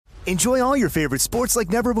Enjoy all your favorite sports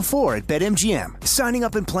like never before at BetMGM. Signing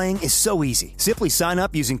up and playing is so easy. Simply sign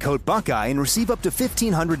up using code Buckeye and receive up to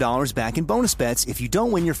 $1,500 back in bonus bets if you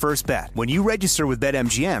don't win your first bet. When you register with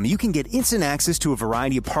BetMGM, you can get instant access to a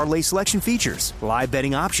variety of parlay selection features, live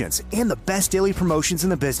betting options, and the best daily promotions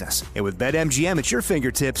in the business. And with BetMGM at your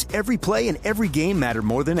fingertips, every play and every game matter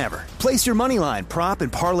more than ever. Place your moneyline, prop,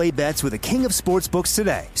 and parlay bets with the king of sportsbooks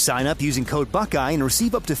today. Sign up using code Buckeye and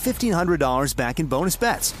receive up to $1,500 back in bonus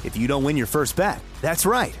bets if you don't win your first bet. That's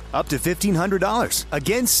right, up to $1,500.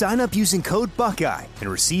 Again, sign up using code Buckeye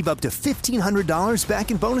and receive up to $1,500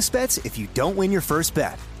 back in bonus bets if you don't win your first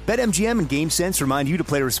bet. BetMGM and GameSense remind you to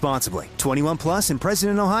play responsibly. 21 plus and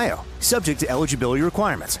present in Ohio. Subject to eligibility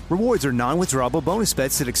requirements. Rewards are non-withdrawable bonus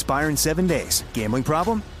bets that expire in 7 days. Gambling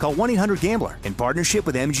problem? Call 1-800-GAMBLER in partnership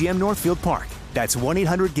with MGM Northfield Park. That's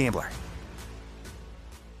 1-800-GAMBLER.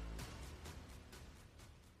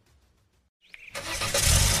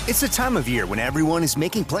 It's the time of year when everyone is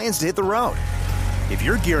making plans to hit the road. If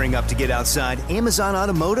you're gearing up to get outside, Amazon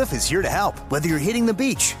Automotive is here to help. Whether you're hitting the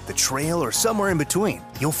beach, the trail, or somewhere in between,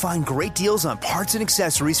 you'll find great deals on parts and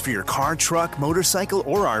accessories for your car, truck, motorcycle,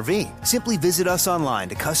 or RV. Simply visit us online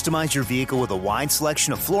to customize your vehicle with a wide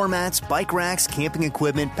selection of floor mats, bike racks, camping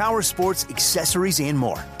equipment, power sports, accessories, and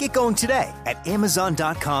more. Get going today at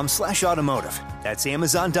Amazon.com/automotive. That's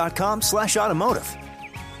Amazon.com/automotive.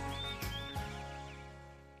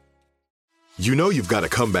 You know you've got a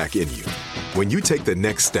comeback in you. When you take the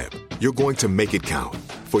next step, you're going to make it count.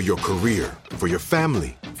 For your career, for your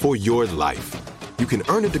family, for your life. You can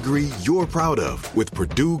earn a degree you're proud of with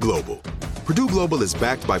Purdue Global. Purdue Global is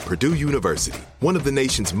backed by Purdue University, one of the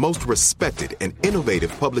nation's most respected and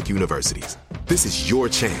innovative public universities. This is your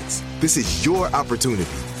chance. This is your opportunity.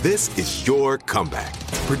 This is your comeback.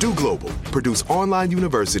 Purdue Global, Purdue's online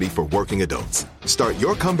university for working adults. Start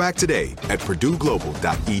your comeback today at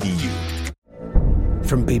purdueglobal.edu.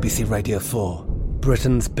 From BBC Radio 4,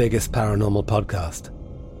 Britain's biggest paranormal podcast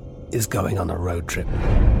is going on a road trip.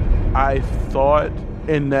 I thought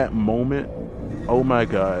in that moment, oh my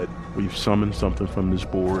God, we've summoned something from this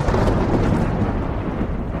board.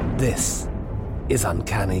 This is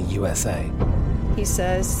Uncanny USA. He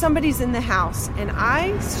says, somebody's in the house, and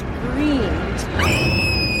I screamed.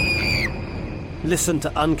 Listen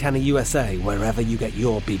to Uncanny USA wherever you get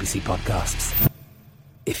your BBC podcasts,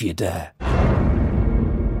 if you dare.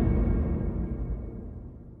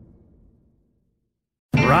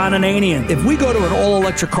 Ron Ananian. If we go to an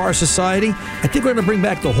all-electric car society, I think we're going to bring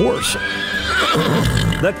back the horse.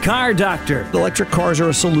 The Car Doctor. Electric cars are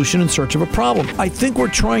a solution in search of a problem. I think we're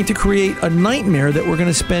trying to create a nightmare that we're going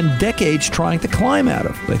to spend decades trying to climb out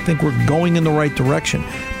of. I think we're going in the right direction,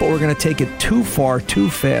 but we're going to take it too far, too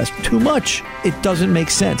fast, too much. It doesn't make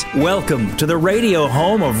sense. Welcome to the radio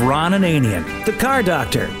home of Ron Ananian, The Car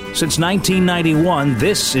Doctor. Since 1991,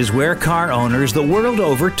 this is where car owners the world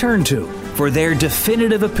over turn to for their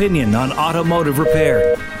definitive opinion on automotive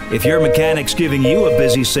repair. If your mechanic's giving you a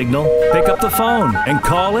busy signal, pick up the phone and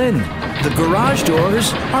call in. The garage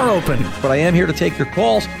doors are open. But I am here to take your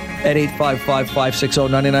calls at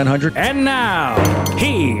 855-560-9900. And now,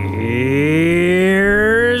 here's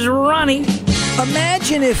Ronnie.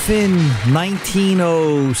 Imagine if in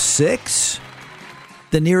 1906,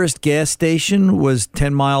 the nearest gas station was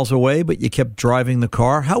 10 miles away, but you kept driving the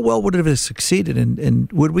car. How well would it have succeeded,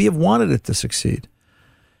 and would we have wanted it to succeed?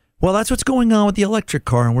 Well, that's what's going on with the electric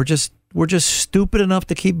car, and we're just stupid enough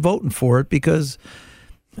to keep voting for it because,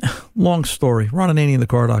 long story. Ron Ananian, The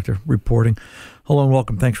Car Doctor, reporting. Hello and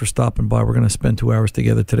welcome. Thanks for stopping by. We're going to spend 2 hours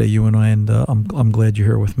together today, you and I, and I'm glad you're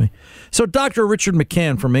here with me. So Dr. Richard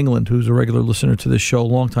McCann from England, who's a regular listener to this show,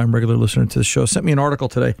 longtime regular listener to this show, sent me an article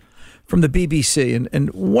today from the BBC.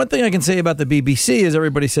 And one thing I can say about the BBC is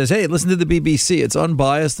everybody says, hey, listen to the BBC. It's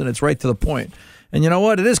unbiased and it's right to the point. And you know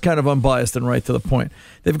what? It is kind of unbiased and right to the point.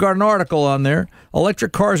 They've got an article on there.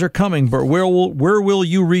 Electric cars are coming, but where will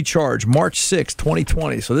you recharge? March 6,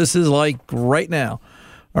 2020. So this is like right now.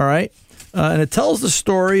 All right. And it tells the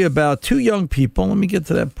story about two young people. Let me get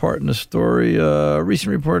to that part in the story.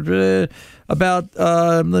 Recent report about,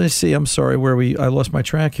 let me see. I'm sorry, I lost my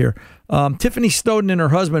track here. Tiffany Snowden and her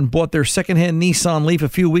husband bought their secondhand Nissan Leaf a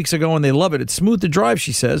few weeks ago, and they love it. It's smooth to drive,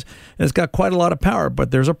 she says, and it's got quite a lot of power.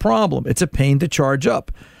 But there's a problem. It's a pain to charge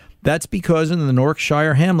up. That's because in the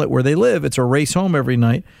Norfolkshire hamlet where they live, it's a race home every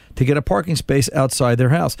night to get a parking space outside their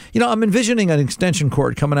house. You know, I'm envisioning an extension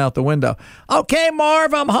cord coming out the window. Okay,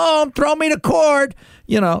 Marv, I'm home. Throw me the cord.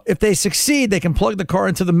 You know, if they succeed, they can plug the car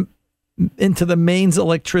into the mains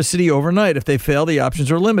electricity overnight. If they fail, the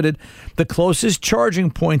options are limited. The closest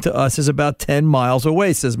charging point to us is about 10 miles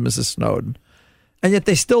away, says Mrs. Snowden. And yet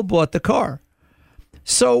they still bought the car.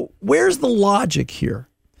 So where's the logic here?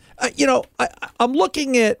 I'm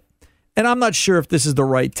looking at, and I'm not sure if this is the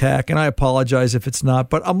right tack, and I apologize if it's not,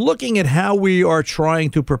 but I'm looking at how we are trying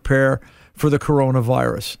to prepare for the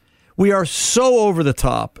coronavirus. We are so over the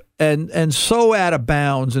top and so out of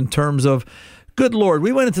bounds in terms of, good Lord,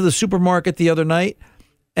 we went into the supermarket the other night,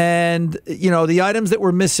 and, the items that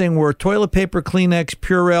were missing were toilet paper, Kleenex,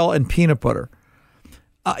 Purell, and peanut butter.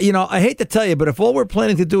 I hate to tell you, but if all we're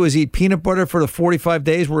planning to do is eat peanut butter for the 45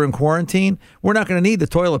 days we're in quarantine, we're not going to need the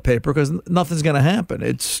toilet paper because nothing's going to happen.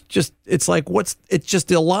 It's just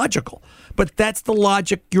illogical. But that's the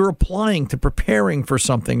logic you're applying to preparing for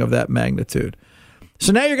something of that magnitude.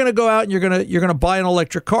 So now you're going to go out and you're going to buy an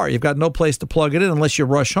electric car. You've got no place to plug it in unless you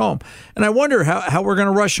rush home. And I wonder how we're going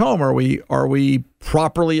to rush home. Are we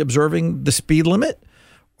properly observing the speed limit?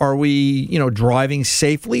 Are we, driving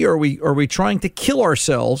safely? Or are we trying to kill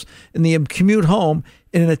ourselves in the commute home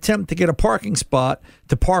in an attempt to get a parking spot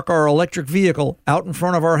to park our electric vehicle out in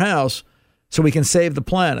front of our house so we can save the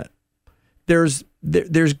planet? There's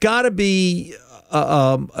got to be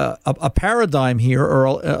a paradigm here,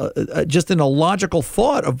 or just an illogical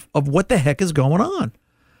thought of what the heck is going on,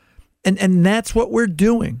 and that's what we're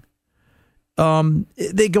doing.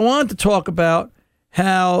 They go on to talk about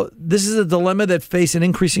how this is a dilemma that face an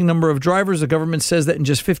increasing number of drivers. The government says that in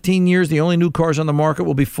just 15 years, the only new cars on the market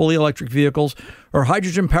will be fully electric vehicles or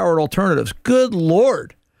hydrogen-powered alternatives. Good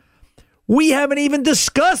Lord. We haven't even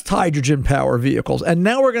discussed hydrogen-powered vehicles. And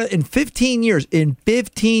now we're going to, in 15 years,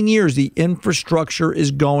 the infrastructure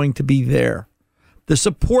is going to be there. The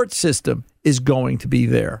support system is going to be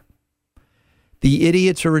there. The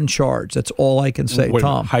idiots are in charge. That's all I can say,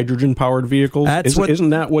 Tom. Hydrogen-powered vehicles? Isn't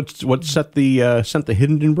that what sent the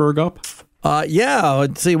Hindenburg up? Yeah.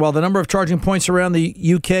 Let's see. Well, the number of charging points around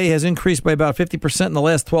the UK has increased by about 50% in the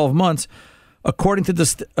last 12 months, according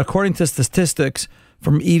to statistics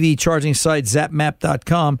from EV charging site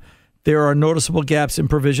zapmap.com. There are noticeable gaps in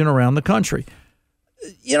provision around the country.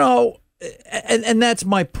 And that's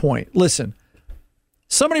my point. Listen.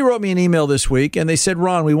 Somebody wrote me an email this week, and they said,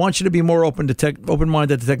 Ron, we want you to be more open-minded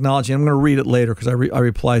to technology. And I'm going to read it later because I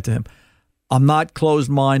replied to him. I'm not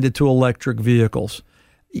closed-minded to electric vehicles.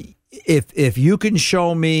 If you can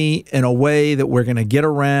show me in a way that we're going to get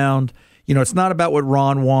around, it's not about what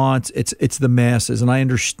Ron wants. It's the masses, and I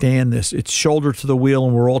understand this. It's shoulder to the wheel,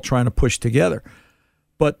 and we're all trying to push together.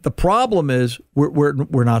 But the problem is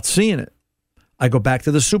we're not seeing it. I go back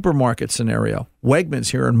to the supermarket scenario.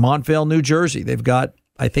 Wegmans here in Montvale, New Jersey. They've got,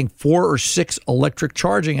 I think, 4 or 6 electric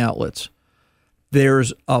charging outlets.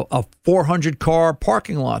 There's a 400-car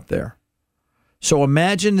parking lot there. So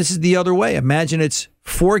imagine this is the other way. Imagine it's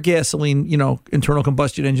 4 gasoline, internal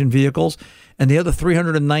combustion engine vehicles, and the other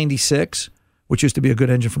 396, which used to be a good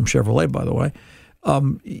engine from Chevrolet, by the way,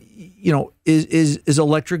 is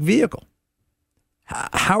electric vehicle.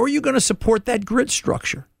 How are you going to support that grid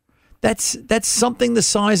structure? That's something the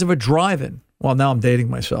size of a drive-in. Well, now I'm dating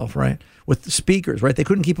myself, right? With the speakers, right? They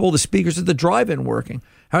couldn't keep all the speakers at the drive-in working.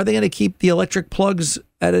 How are they going to keep the electric plugs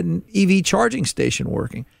at an EV charging station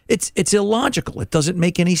working? It's illogical. It doesn't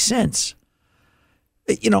make any sense.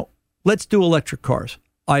 Let's do electric cars.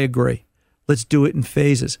 I agree. Let's do it in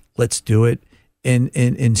phases. Let's do it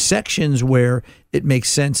in sections where it makes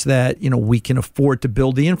sense that, we can afford to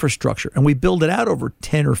build the infrastructure, and we build it out over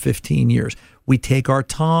 10 or 15 years. We take our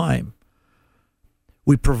time.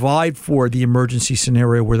 We provide for the emergency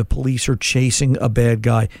scenario where the police are chasing a bad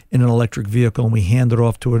guy in an electric vehicle, and we hand it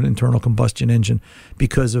off to an internal combustion engine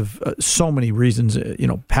because of so many reasons,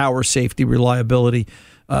 power, safety, reliability,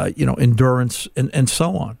 endurance, and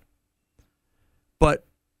so on. But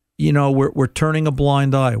we're turning a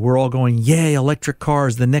blind eye. We're all going, yay, electric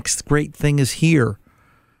cars. The next great thing is here.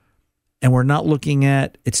 And we're not looking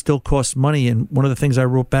at it still costs money. And one of the things I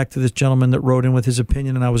wrote back to this gentleman that wrote in with his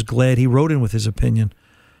opinion, and I was glad he wrote in with his opinion,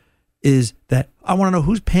 is that I want to know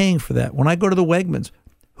who's paying for that. When I go to the Wegmans,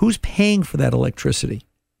 who's paying for that electricity?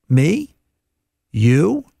 Me?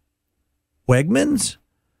 You? Wegmans?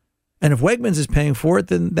 And if Wegmans is paying for it,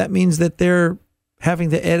 then that means that they're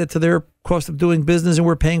having to add it to their cost of doing business, and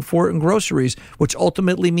we're paying for it in groceries, which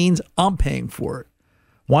ultimately means I'm paying for it.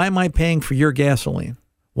 Why am I paying for your gasoline?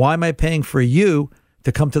 Why am I paying for you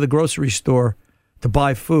to come to the grocery store to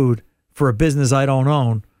buy food for a business I don't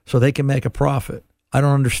own so they can make a profit? I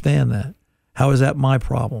don't understand that. How is that my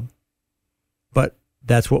problem? But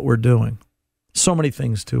that's what we're doing. So many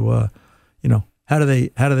things to, how do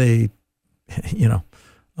they,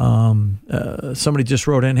 somebody just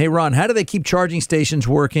wrote in, hey, Ron, how do they keep charging stations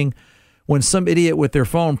working when some idiot with their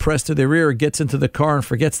phone pressed to their ear gets into the car and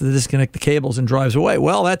forgets to disconnect the cables and drives away?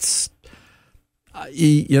 Well,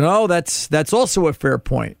 That's also a fair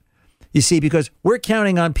point. You see, because we're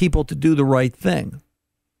counting on people to do the right thing.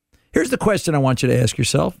 Here's the question I want you to ask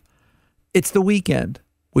yourself. It's the weekend.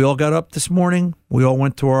 We all got up this morning. We all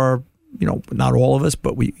went to our, not all of us,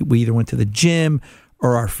 but we either went to the gym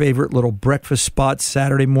or our favorite little breakfast spot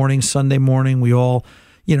Saturday morning, Sunday morning. We all,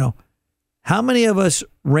 how many of us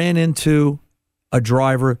ran into a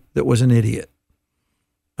driver that was an idiot?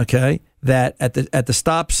 Okay, that at the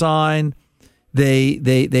stop sign, they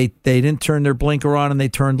didn't turn their blinker on and they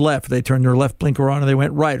turned left. They turned their left blinker on and they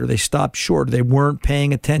went right, or they stopped short. Or they weren't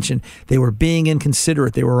paying attention. They were being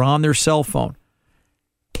inconsiderate. They were on their cell phone.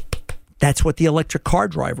 That's what the electric car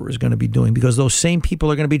driver is going to be doing, because those same people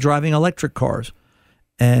are going to be driving electric cars,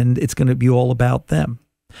 and it's going to be all about them.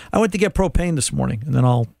 I went to get propane this morning, and then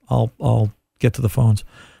I'll get to the phones.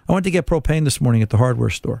 I went to get propane this morning at the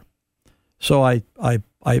hardware store. So I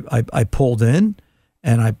pulled in.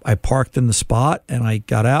 And I parked in the spot, and I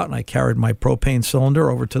got out, and I carried my propane cylinder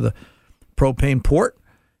over to the propane port,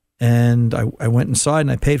 and I went inside,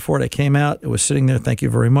 and I paid for it. I came out. It was sitting there. Thank you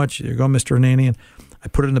very much. Here you go, Mr. Ananian. I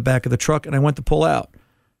put it in the back of the truck, and I went to pull out.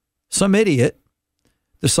 Some idiot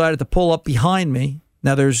decided to pull up behind me.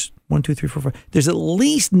 Now there's 1, 2, 3, 4, 5. There's at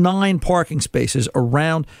least 9 parking spaces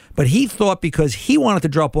around, but he thought because he wanted to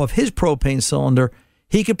drop off his propane cylinder,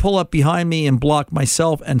 he could pull up behind me and block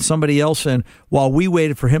myself and somebody else in while we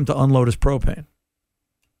waited for him to unload his propane.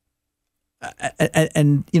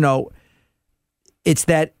 And it's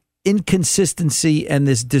that inconsistency and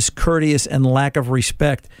this discourteous and lack of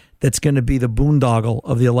respect that's going to be the boondoggle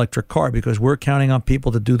of the electric car, because we're counting on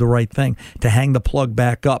people to do the right thing, to hang the plug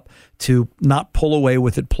back up, to not pull away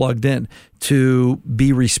with it plugged in, to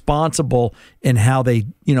be responsible in how they,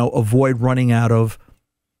 avoid running out of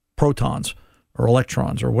protons or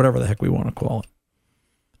electrons or whatever the heck we want to call it.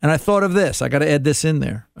 And I thought of this. I got to add this in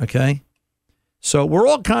there, okay? So we're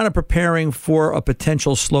all kind of preparing for a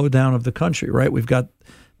potential slowdown of the country, right? We've got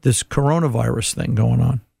this coronavirus thing going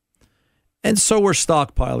on. And so we're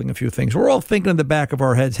stockpiling a few things. We're all thinking in the back of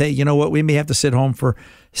our heads, hey, you know what? We may have to sit home for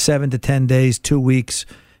 7 to 10 days, 2 weeks,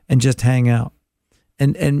 and just hang out.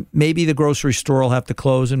 And maybe the grocery store will have to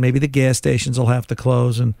close, and maybe the gas stations will have to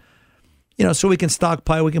close, and so we can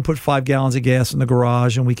stockpile. We can put 5 gallons of gas in the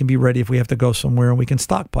garage, and we can be ready if we have to go somewhere, and we can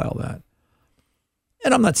stockpile that.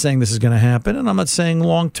 And I'm not saying this is going to happen, and I'm not saying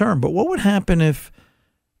long term, but what would happen if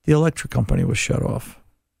the electric company was shut off,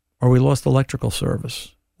 or we lost electrical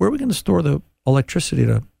service? Where are we going to store the electricity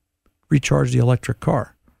to recharge the electric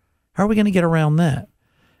car? How are we going to get around that?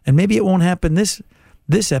 And maybe it won't happen this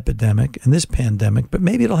epidemic and this pandemic, but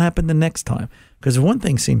maybe it'll happen the next time. Because one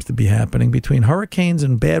thing seems to be happening between hurricanes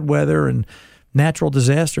and bad weather and natural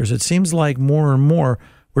disasters, it seems like more and more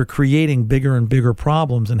we're creating bigger and bigger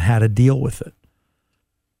problems and how to deal with it.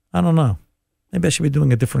 I don't know. Maybe I should be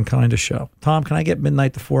doing a different kind of show. Tom, can I get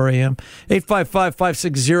midnight to 4 a.m.?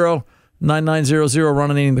 855-560-9900, Ron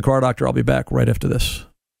Ananian, the Car Doctor. I'll be back right after this.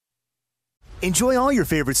 Enjoy all your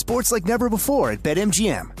favorite sports like never before at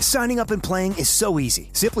BetMGM. Signing up and playing is so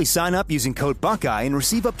easy. Simply sign up using code Buckeye and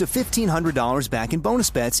receive up to $1,500 back in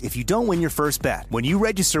bonus bets if you don't win your first bet. When you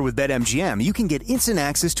register with BetMGM, you can get instant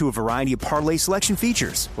access to a variety of parlay selection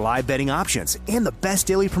features, live betting options, and the best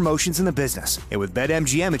daily promotions in the business. And with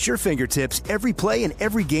BetMGM at your fingertips, every play and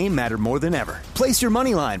every game matter more than ever. Place your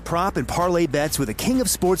moneyline, prop, and parlay bets with the king of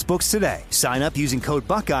sportsbooks today. Sign up using code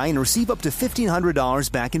Buckeye and receive up to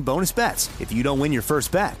 $1,500 back in bonus bets if you don't win your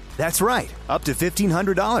first bet. That's right, up to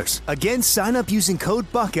 $1,500. Again, sign up using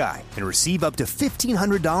code Buckeye and receive up to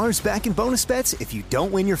 $1,500 back in bonus bets if you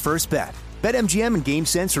don't win your first bet. BetMGM and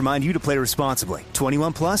GameSense remind you to play responsibly.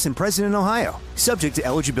 21 plus and present in Ohio. Subject to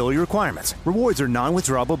eligibility requirements. Rewards are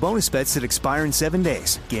non-withdrawable bonus bets that expire in 7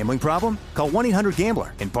 days. Gambling problem? Call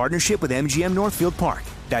 1-800-GAMBLER in partnership with MGM Northfield Park.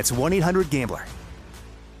 That's 1-800-GAMBLER.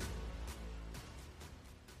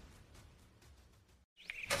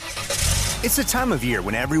 It's the time of year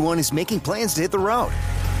when everyone is making plans to hit the road.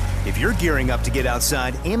 If you're gearing up to get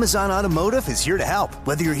outside, Amazon Automotive is here to help.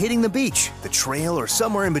 Whether you're hitting the beach, the trail, or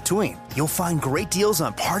somewhere in between, you'll find great deals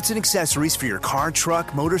on parts and accessories for your car,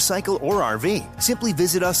 truck, motorcycle, or RV. Simply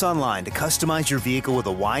visit us online to customize your vehicle with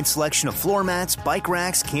a wide selection of floor mats, bike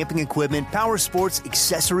racks, camping equipment, power sports,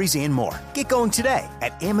 accessories, and more. Get going today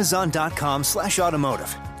at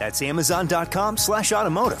Amazon.com/automotive. That's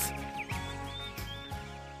Amazon.com/automotive.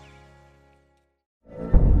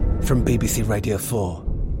 From BBC Radio 4,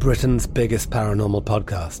 Britain's biggest paranormal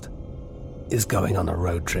podcast is going on a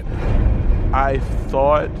road trip. I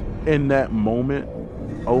thought in that moment,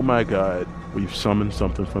 oh my God, we've summoned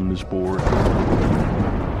something from this board.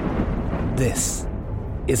 This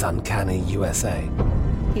is Uncanny USA.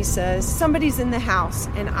 He says, somebody's in the house,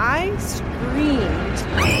 and I screamed.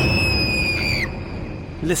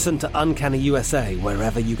 Listen to Uncanny USA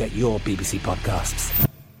wherever you get your BBC podcasts,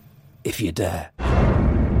 if you dare.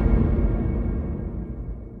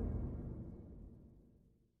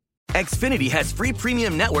 Xfinity has free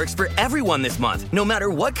premium networks for everyone this month, no matter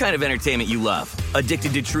what kind of entertainment you love.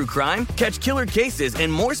 Addicted to true crime? Catch killer cases and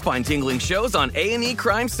more spine-tingling shows on A&E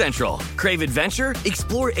Crime Central. Crave adventure?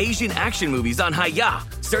 Explore Asian action movies on Hi-YAH.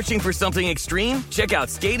 Searching for something extreme? Check out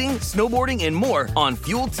skating, snowboarding, and more on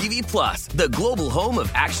Fuel TV Plus, the global home of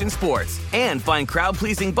action sports. And find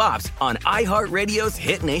crowd-pleasing bops on iHeartRadio's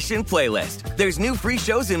Hit Nation playlist. There's new free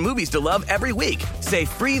shows and movies to love every week. Say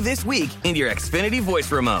free this week in your Xfinity voice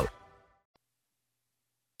remote.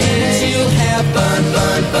 You have fun,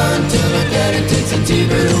 fun, fun till your daddy takes a TV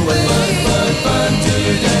away. Fun, fun till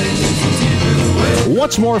your daddy takes a TV away.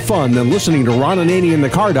 What's more fun than listening to Ron Ananian and the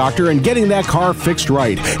Car Doctor and getting that car fixed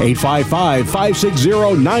right?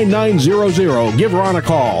 855-560-9900. Give Ron a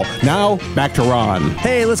call. Now, back to Ron.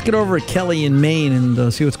 Hey, let's get over at Kelly in Maine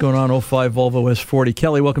and see what's going on. 05 Volvo S40.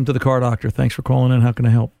 Kelly, welcome to the Car Doctor. Thanks for calling in. How can I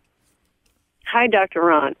help? Hi, Dr.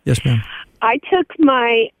 Ron. Yes, ma'am. I took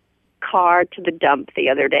my car to the dump the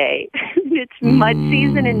other day. It's mud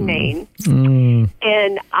season in Maine.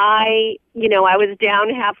 And I was down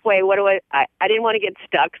halfway. I didn't want to get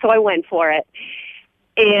stuck, so I went for it.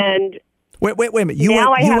 And wait a minute.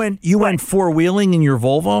 You went four-wheeling in your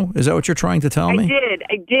Volvo? Is that what you're trying to tell me?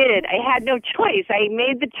 I did. I had no choice. I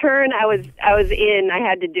made the turn. I was in. I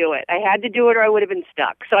had to do it. I had to do it or I would have been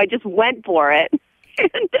stuck. So I just went for it.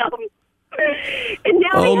 And now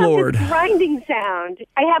I have this grinding sound.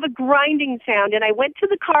 I have a grinding sound, and I went to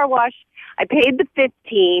the car wash. I paid the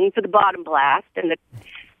 $15 for the bottom blast and the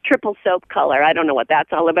triple soap color. I don't know what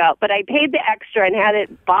that's all about, but I paid the extra and had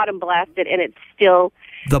it bottom blasted, and it's still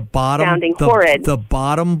sounding horrid. The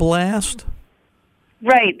bottom blast?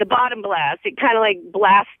 Right, the bottom blast. It kind of like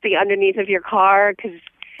blasts the underneath of your car because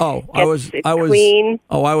I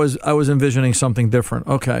was envisioning something different.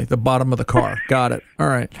 Okay, the bottom of the car. Got it. All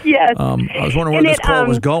right. Yes. I was wondering where this car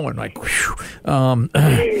was going. Like, whew.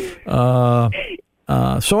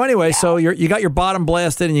 So anyway, so you got your bottom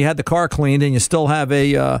blasted and you had the car cleaned and you still have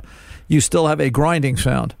a grinding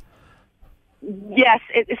sound. Yes,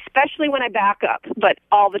 especially when I back up, but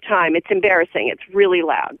all the time. It's embarrassing. It's really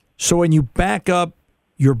loud. So when you back up,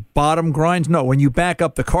 your bottom grinds? No, when you back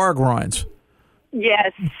up, the car grinds.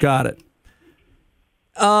 Yes. Got it.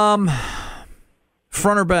 Front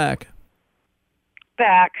or back?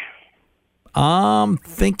 Back. I'm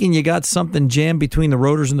thinking you got something jammed between the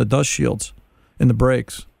rotors and the dust shields and the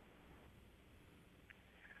brakes.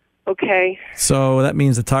 Okay. So that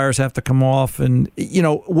means the tires have to come off. And,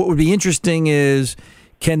 what would be interesting is,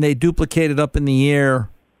 can they duplicate it up in the air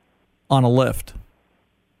on a lift?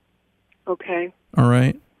 Okay. All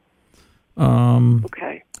right.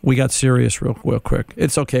 Okay. We got serious real quick.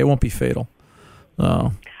 It's okay. It won't be fatal. I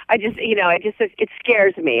just, it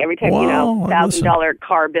scares me every time, $1,000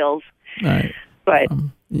 car bills. Right. But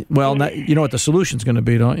now, you know what the solution's going to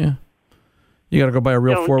be, don't you? You got to go buy a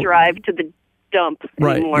real don't drive to the dump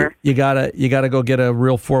anymore. Right. You gotta go get a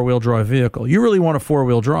real 4-wheel drive vehicle. You really want a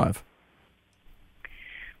 4-wheel drive.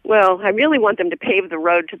 Well, I really want them to pave the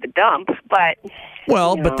road to the dump, but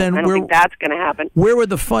but then I don't think that's going to happen. Where would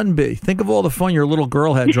the fun be? Think of all the fun your little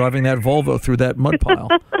girl had driving that Volvo through that mud pile,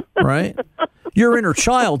 right? Your inner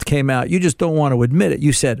child came out. You just don't want to admit it.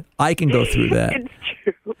 You said, "I can go through that." It's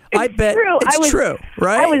true. I bet it's true,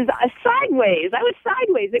 right? I was sideways.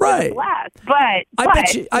 It was a blast, but now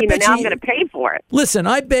I'm going to pay for it. Listen,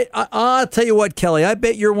 I'll tell you what, Kelly. I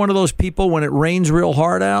bet you're one of those people when it rains real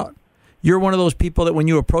hard out. You're one of those people that when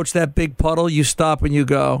you approach that big puddle, you stop and you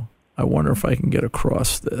go, I wonder if I can get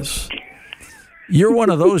across this. You're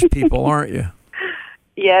one of those people, aren't you?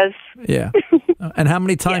 Yes. Yeah. And how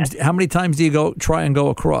many times do you try and go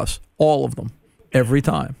across? All of them. Every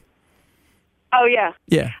time. Oh, yeah.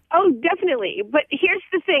 Yeah. Oh, definitely. But here's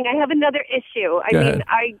the thing. I have another issue.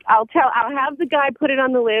 I'll have the guy put it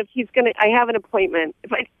on the lift. I have an appointment.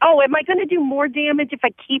 Am I going to do more damage if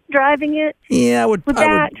I keep driving it? Yeah,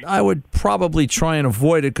 I would probably try and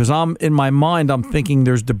avoid it because in my mind, I'm thinking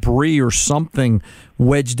there's debris or something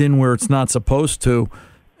wedged in where it's not supposed to.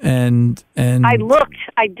 And I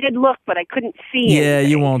did look, but I couldn't see it. Yeah,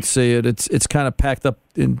 you won't see it. It's kind of packed up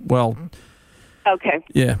in, okay.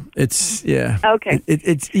 Yeah, Okay.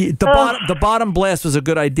 The bottom blast was a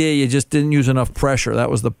good idea. You just didn't use enough pressure. That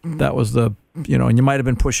was the and you might have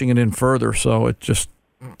been pushing it in further. So it just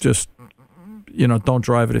don't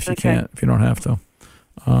drive it if you can't, if you don't have to.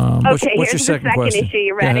 What's your second question? Issue.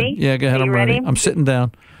 You ready? Go ahead. I'm ready. I'm sitting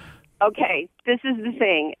down. Okay, this is the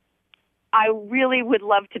thing. I really would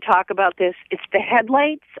love to talk about this. It's the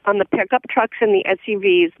headlights on the pickup trucks and the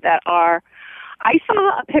SUVs that are... I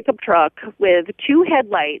saw a pickup truck with 2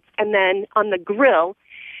 headlights, and then on the grill,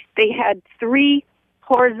 they had 3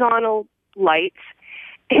 horizontal lights.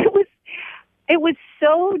 It was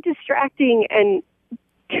so distracting and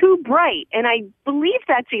too bright, and I believe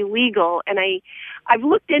that's illegal, and I've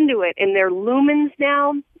looked into it, and they're lumens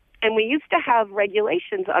now, and we used to have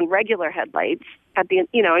regulations on regular headlights at the, and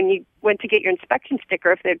you went to get your inspection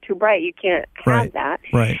sticker. If they're too bright, you can't have that.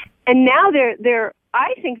 Right. And now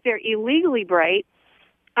I think they're illegally bright,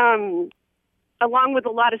 along with a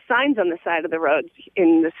lot of signs on the side of the roads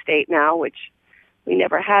in the state now, which we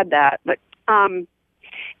never had that. But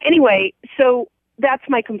anyway, so that's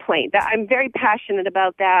my complaint. I'm very passionate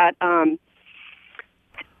about that.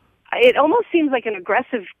 It almost seems like an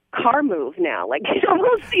aggressive car move now. Like, it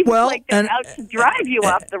almost seems like they're out to drive you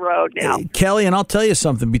off the road now. Kelly, and I'll tell you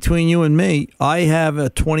something. Between you and me, I have a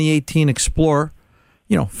 2018 Explorer.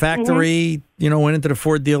 Factory, went into the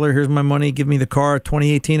Ford dealer, here's my money, give me the car,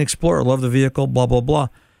 2018 Explorer, love the vehicle, blah, blah, blah.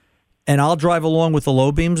 And I'll drive along with the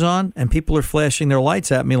low beams on, and people are flashing their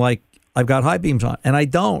lights at me like I've got high beams on, and I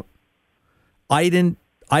don't. I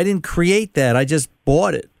didn't create that. I just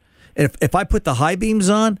bought it. And if I put the high beams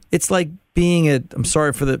on, it's like being at, I'm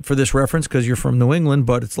sorry for this reference because you're from New England,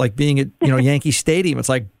 but it's like being at, Yankee Stadium. It's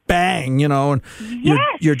like bang, and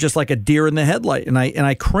you're just like a deer in the headlight, and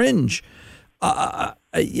I cringe. I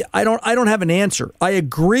don't have an answer. I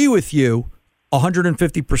agree with you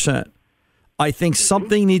 150%. I think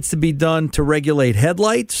something needs to be done to regulate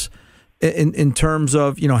headlights in terms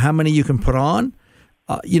of, how many you can put on.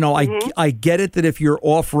 I get it that if you're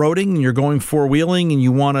off-roading and you're going four-wheeling and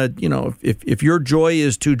you want to, if your joy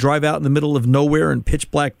is to drive out in the middle of nowhere in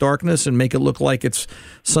pitch black darkness and make it look like it's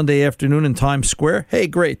Sunday afternoon in Times Square, hey,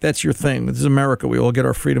 great, that's your thing. This is America. We all get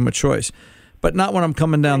our freedom of choice. But not when I'm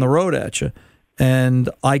coming down the road at you. And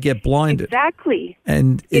I get blinded. Exactly.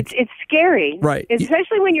 And it's scary. Right.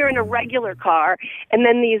 Especially when you're in a regular car and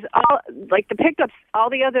then these, the pickups,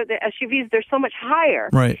 the SUVs, they're so much higher.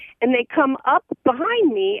 Right. And they come up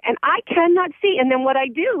behind me and I cannot see. And then what I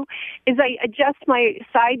do is I adjust my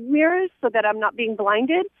side mirrors so that I'm not being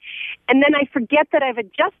blinded. And then I forget that I've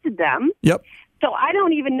adjusted them. Yep. So I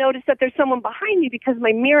don't even notice that there's someone behind me because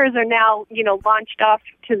my mirrors are now, launched off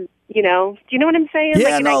to, do you know what I'm saying?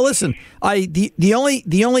 Yeah, listen, the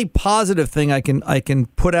only positive thing I can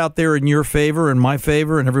put out there in your favor and my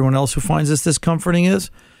favor and everyone else who finds this discomforting is,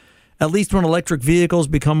 at least when electric vehicles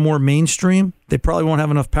become more mainstream, they probably won't have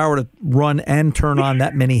enough power to run and turn on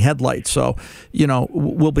that many headlights. So,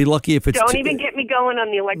 we'll be lucky if it's... Don't even get me going on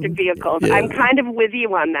the electric vehicles. Yeah. I'm kind of with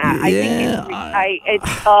you on that.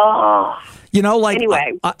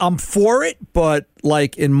 Anyway. I'm for it, but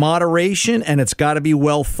in moderation, and it's got to be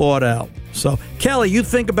well thought out. So, Kelly, you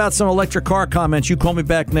think about some electric car comments. You call me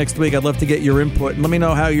back next week. I'd love to get your input. And let me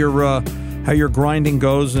know how your grinding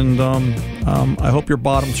goes, and I hope your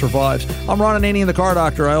bottom survives. I'm Ron Ananian, the Car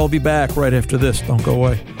Doctor. I will be back right after this. Don't go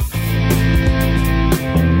away.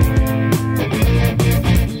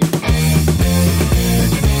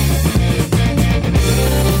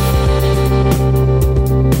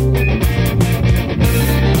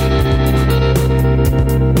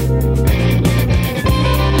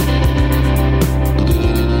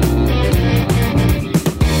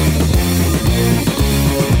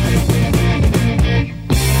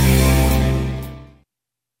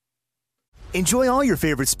 Enjoy all your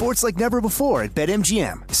favorite sports like never before at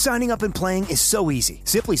BetMGM. Signing up and playing is so easy.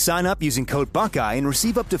 Simply sign up using code Buckeye and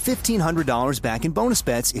receive up to $1,500 back in bonus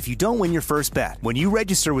bets if you don't win your first bet. When you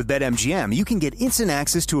register with BetMGM, you can get instant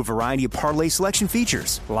access to a variety of parlay selection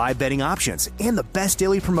features, live betting options, and the best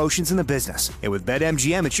daily promotions in the business. And with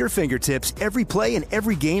BetMGM at your fingertips, every play and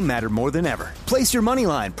every game matter more than ever. Place your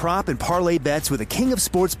moneyline, prop, and parlay bets with the king of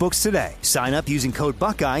sportsbooks today. Sign up using code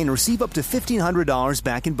Buckeye and receive up to $1,500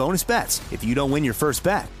 back in bonus bets if you don't win your first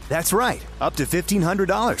bet. That's right, up to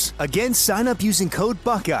 $1,500. Again, sign up using code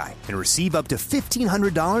Buckeye and receive up to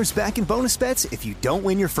 $1,500 back in bonus bets if you don't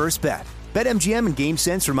win your first bet. BetMGM and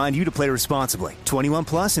GameSense remind you to play responsibly. 21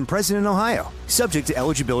 plus and present in Ohio. Subject to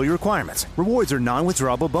eligibility requirements. Rewards are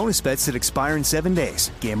non-withdrawable bonus bets that expire in 7 days.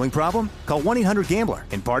 Gambling problem? Call 1-800-GAMBLER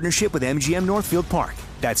in partnership with MGM Northfield Park.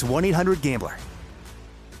 That's 1-800-GAMBLER.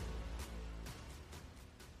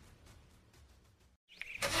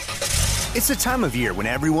 It's the time of year when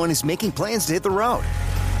everyone is making plans to hit the road.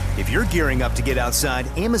 If you're gearing up to get outside,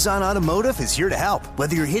 Amazon Automotive is here to help.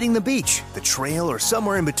 Whether you're hitting the beach, the trail, or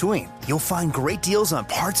somewhere in between, you'll find great deals on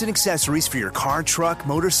parts and accessories for your car, truck,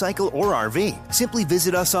 motorcycle, or RV. Simply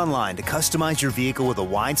visit us online to customize your vehicle with a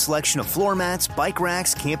wide selection of floor mats, bike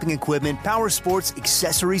racks, camping equipment, power sports,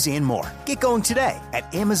 accessories, and more. Get going today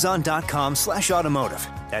at Amazon.com/automotive.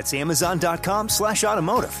 That's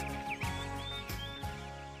Amazon.com/automotive.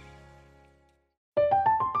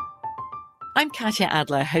 I'm Katya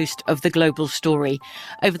Adler, host of The Global Story.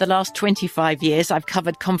 Over the last 25 years, I've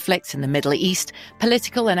covered conflicts in the Middle East,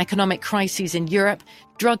 political and economic crises in Europe,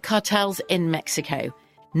 drug cartels in Mexico.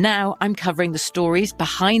 Now I'm covering the stories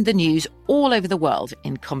behind the news all over the world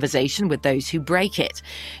in conversation with those who break it.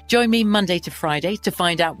 Join me Monday to Friday to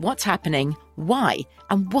find out what's happening, why,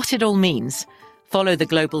 and what it all means. Follow The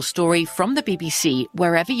Global Story from the BBC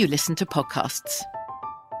wherever you listen to podcasts.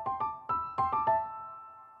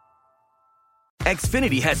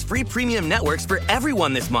 Xfinity has free premium networks for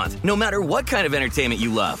everyone this month, no matter what kind of entertainment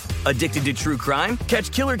you love. Addicted to true crime?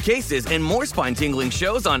 Catch killer cases and more spine-tingling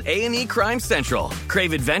shows on A&E Crime Central.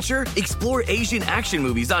 Crave adventure? Explore Asian action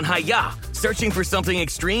movies on Hi-YAH. Searching for something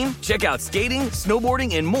extreme? Check out skating,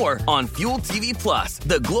 snowboarding, and more on Fuel TV Plus,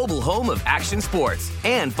 the global home of action sports.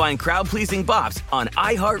 And find crowd-pleasing bops on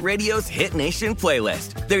iHeartRadio's Hit Nation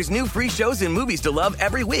playlist. There's new free shows and movies to love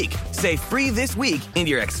every week. Say free this week in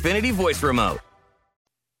your Xfinity voice remote.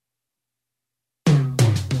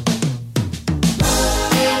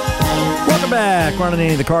 Back. Ron and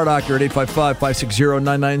Annie, the Car Doctor at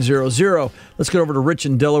 855-560-9900. Let's get over to Rich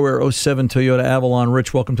in Delaware, 07 Toyota Avalon.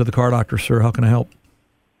 Rich, welcome to the Car Doctor, sir. How can I help?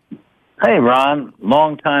 Hey, Ron.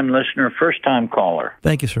 Long-time listener, first-time caller.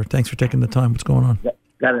 Thank you, sir. Thanks for taking the time. What's going on?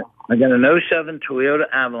 I got an 07 Toyota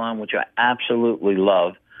Avalon, which I absolutely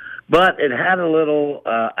love. But it had a little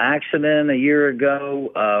accident a year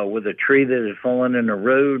ago with a tree that had fallen in the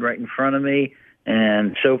road right in front of me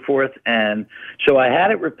and so forth. And so I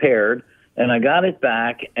had it repaired. And I got it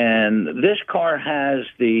back, and this car has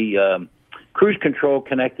the cruise control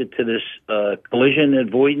connected to this collision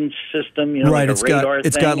avoidance system. You know, right? Like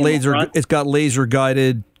it's got laser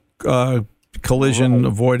guided collision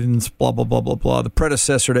avoidance. Blah blah blah blah blah. The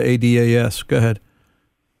predecessor to ADAS. Go ahead.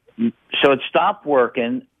 So it stopped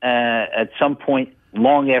working at some point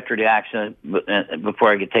long after the accident,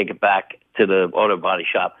 before I could take it back to the auto body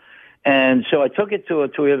shop. And so I took it to a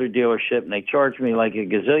Toyota dealership, and they charged me like $1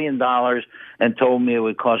 gazillion and told me it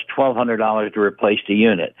would cost $1,200 to replace the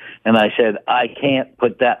unit. And I said, I can't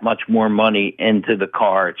put that much more money into the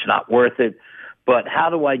car. It's not worth it. But how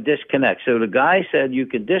do I disconnect? So the guy said you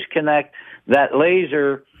could disconnect that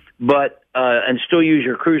laser, but and still use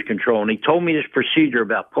your cruise control. And he told me this procedure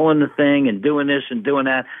about pulling the thing and doing this and doing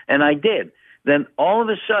that, and I did. Then all of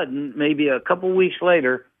a sudden, maybe a couple weeks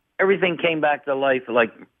later, everything came back to life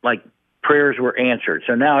like prayers were answered.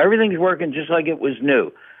 So now everything's working just like it was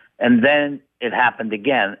new. And then it happened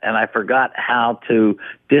again, and I forgot how to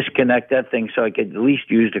disconnect that thing so I could at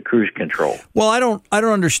least use the cruise control. Well, I don't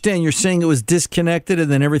understand. You're saying it was disconnected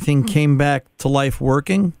and then everything came back to life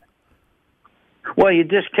working? Well, you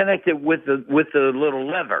disconnect it with the little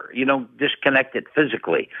lever. You don't disconnect it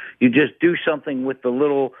physically. You just do something with the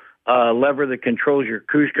little lever that controls your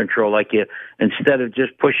cruise control. Like you, instead of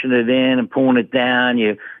just pushing it in and pulling it down,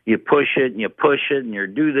 you push it and you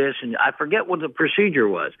do this, and I forget what the procedure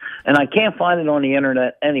was, and I can't find it on the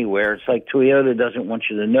internet anywhere. It's like Toyota doesn't want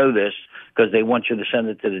you to know this because they want you to send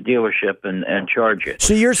it to the dealership and charge it.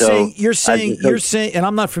 So you're saying, and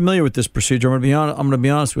I'm not familiar with this procedure. I'm going to be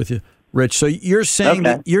honest with you, Rich. So you're saying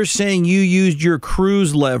that you used your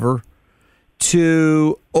cruise lever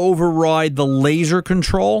to override the laser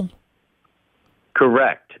control?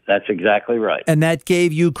 Correct. That's exactly right. And that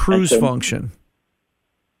gave you cruise function?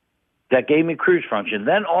 That gave me cruise function.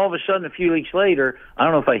 Then all of a sudden, a few weeks later, I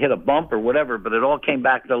don't know if I hit a bump or whatever, but it all came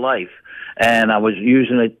back to life. And I was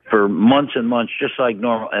using it for months and months, just like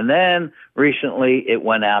normal. And then recently, it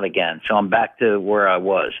went out again. So I'm back to where I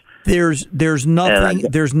was. There's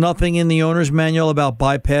nothing in the owner's manual about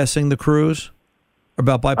bypassing the cruise?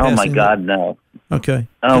 About bypassing? Oh my God, no. Okay.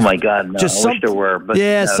 Oh my God, no. I wish there were, but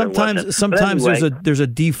yeah. No, sometimes anyway. there's a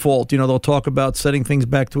default. You know, they'll talk about setting things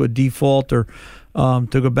back to a default or to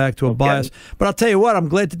go back to a bias. But I'll tell you what, I'm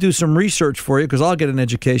glad to do some research for you because I'll get an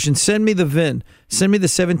education. Send me the VIN. Send me the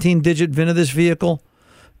 17-digit VIN of this vehicle,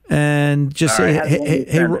 and just say,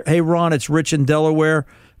 hey, Ron, it's Rich in Delaware,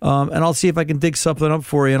 and I'll see if I can dig something up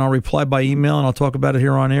for you, and I'll reply by email, and I'll talk about it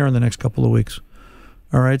here on air in the next couple of weeks.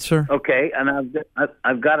 All right, sir. Okay, and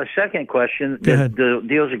I've got a second question Go ahead. that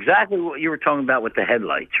deals exactly what you were talking about with the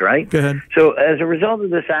headlights, right? Go ahead. So as a result of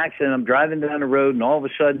this accident, I'm driving down the road, and all of a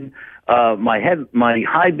sudden, my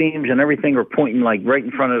high beams and everything are pointing like right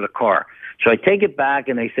in front of the car. So I take it back,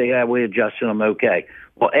 and they say, "Yeah, we adjusted them, okay."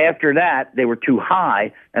 Well, after that, they were too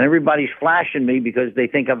high, and everybody's flashing me because they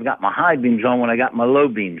think I've got my high beams on when I got my low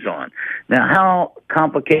beams on. Now, how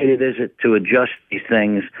complicated is it to adjust these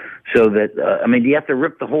things so that, do you have to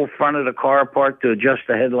rip the whole front of the car apart to adjust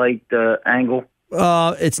the headlight angle?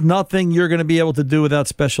 It's nothing you're going to be able to do without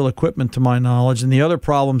special equipment, to my knowledge. And the other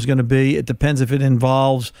problem is going to be, it depends if it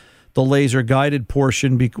involves the laser guided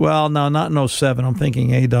portion. No, not in 07. I'm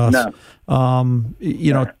thinking ADAS.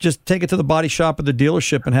 No. Just take it to the body shop or the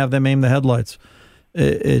dealership and have them aim the headlights. Well,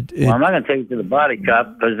 I'm not going to take it to the body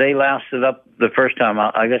shop because they loused it up the first time.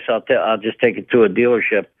 I guess I'll just take it to a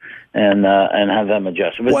dealership and have them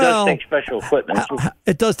adjust it. But it does take special equipment.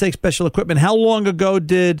 It does take special equipment. How long ago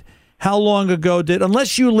did,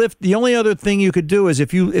 unless you lift, the only other thing you could do is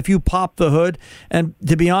if you pop the hood, and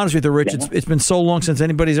to be honest with you, Rich, it's been so long since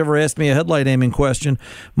anybody's ever asked me a headlight aiming question.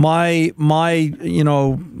 My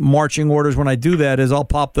marching orders when I do that is I'll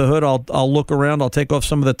pop the hood, I'll look around, I'll take off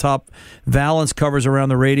some of the top valance covers around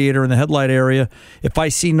the radiator and the headlight area. If I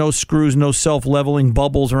see no screws, no self-leveling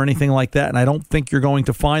bubbles or anything like that, and I don't think you're going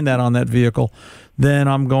to find that on that vehicle, then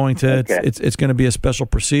I'm going to, it's going to be a special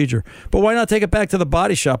procedure. But why not take it back to the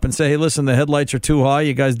body shop and say, hey, listen, the headlights are too high.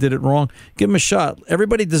 You guys did it wrong. Give them a shot.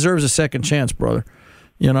 Everybody deserves a second chance, brother.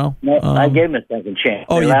 You know? I gave them a second chance.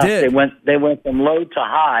 Oh, you did? They went from low to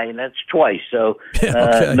high, and that's twice, so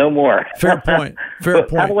no more. Fair point.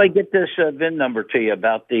 How do I get this VIN number to you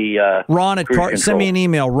about the Ron at send me an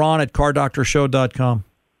email, ron@cardoctorshow.com.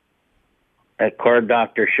 At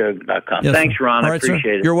cardoctorshow.com. Yes, thanks, Ron. All I right,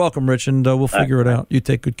 appreciate it. You're welcome, Rich, and we'll figure it out. You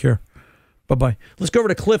take good care. Bye-bye. Let's go over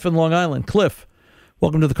to Cliff in Long Island. Cliff,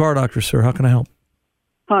 welcome to the Car Doctor, sir. How can I help?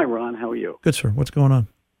 Hi, Ron. How are you? Good, sir. What's going on?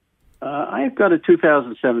 I've got a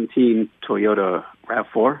 2017 Toyota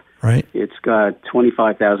RAV4. Right. It's got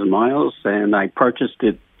 25,000 miles, and I purchased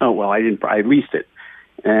it. Oh, well, I didn't. I leased it.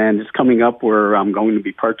 And it's coming up where I'm going to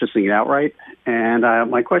be purchasing it outright. And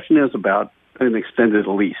my question is about an extended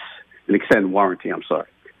lease. An extended warranty, I'm sorry.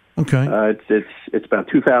 Okay. It's about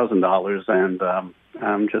 $2,000, and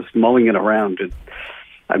I'm just mulling it around.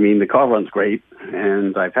 The car runs great,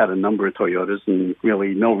 and I've had a number of Toyotas and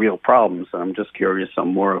really no real problems. I'm just curious.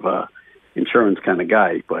 I'm more of a insurance kind of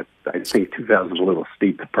guy, but I think $2,000 is a little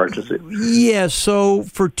steep to purchase it. Yeah. So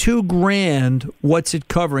for $2,000, what's it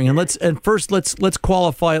covering? And first let's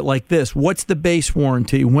qualify it like this: what's the base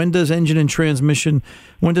warranty? When does engine and transmission?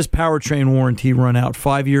 When does powertrain warranty run out?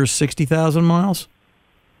 5 years, 60,000 miles.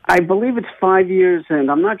 I believe it's 5 years, and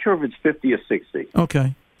I'm not sure if it's 50 or 60.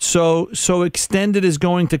 Okay. So extended is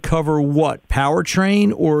going to cover what?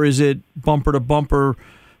 Powertrain, or is it bumper to bumper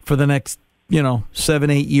for the next 7,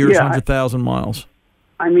 8 years, 100,000 miles?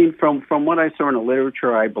 From what I saw in the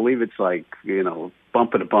literature, I believe it's like,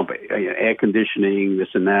 bumper to bumper, air conditioning, this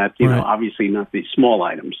and that. Right. Obviously not the small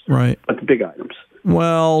items, right? But the big items.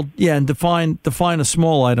 Well, yeah, and define a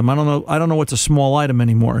small item. I don't know what's a small item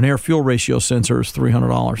anymore. An air fuel ratio sensor is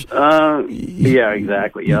 $300. Yeah,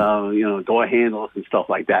 exactly. Door handles and stuff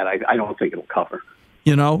like that. I don't think it'll cover.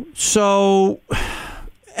 So,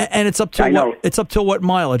 and it's up to what? It's up to what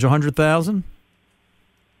mileage? 100,000?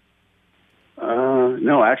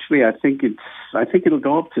 No, actually, I think it'll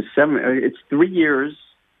go up to 7. It's 3 years.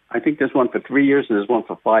 I think there's one for 3 years and there's one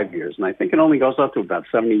for 5 years, and I think it only goes up to about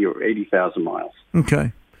 70 or 80,000 miles.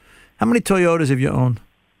 Okay. How many Toyotas have you owned?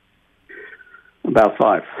 About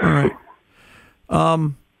 5. All right.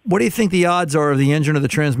 What do you think the odds are of the engine or the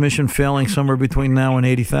transmission failing somewhere between now and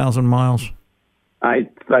 80,000 miles? I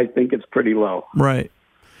think it's pretty low. Right.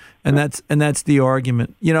 And that's the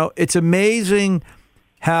argument. It's amazing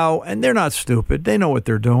how, and they're not stupid. They know what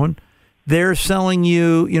they're doing. They're selling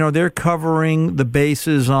you, they're covering the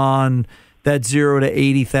bases on that 0 to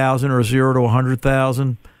 80,000 or 0 to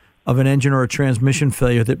 100,000 of an engine or a transmission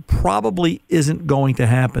failure that probably isn't going to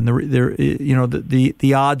happen.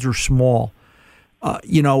 The odds are small.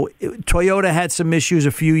 Toyota had some issues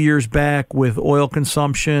a few years back with oil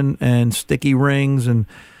consumption and sticky rings, and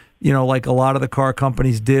like a lot of the car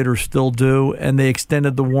companies did or still do, and they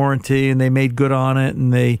extended the warranty and they made good on it,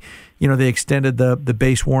 and they extended the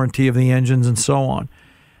base warranty of the engines and so on.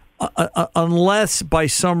 Unless by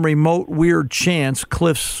some remote weird chance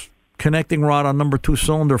Cliff's connecting rod on number 2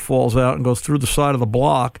 cylinder falls out and goes through the side of the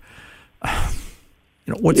block,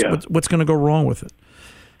 what's going to go wrong with it?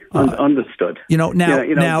 Understood.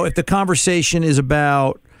 Now if the conversation is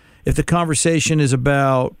about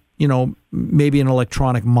maybe an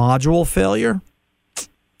electronic module failure,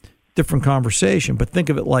 different conversation. But think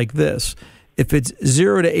of it like this. If it's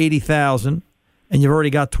 0 to 80,000 and you've already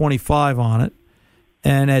got 25 on it,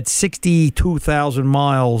 and at 62,000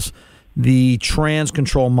 miles, the trans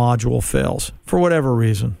control module fails for whatever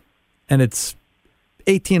reason, and it's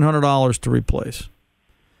 $1,800 to replace.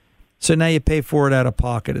 So now you pay for it out of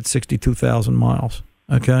pocket at 62,000 miles,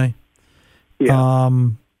 okay? Yeah.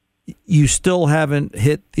 You still haven't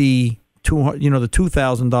hit the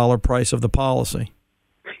 $2,000 price of the policy.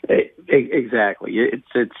 Exactly.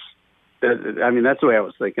 It's. I mean, that's the way I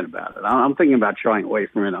was thinking about it. I'm thinking about shying away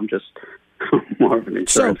from it. I'm just more of an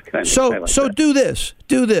insurance kind of guy like so that. do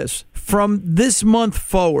this. From this month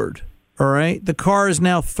forward, all right? The car is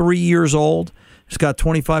now 3 years old. It's got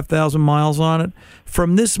 25,000 miles on it.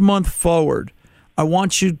 From this month forward, I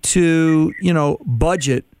want you to,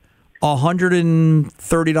 budget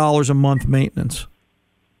 $130 a month maintenance,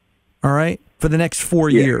 all right, for the next 4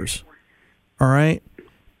 years, all right?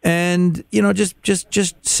 And, just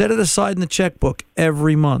set it aside in the checkbook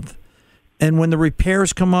every month. And when the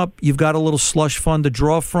repairs come up, you've got a little slush fund to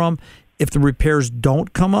draw from. If the repairs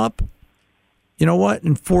don't come up, you know what?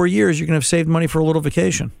 In 4 years, you're going to have saved money for a little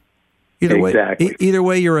vacation. Either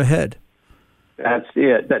way, you're ahead. That's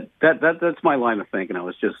that's my line of thinking. I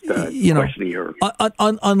was just questioning your.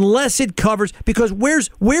 Unless it covers, because where's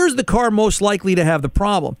the car most likely to have the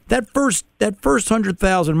problem? That first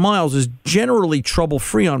 100,000 miles is generally trouble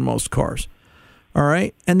free on most cars. All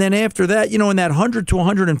right, and then after that, in that 100 to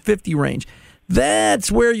 150 range,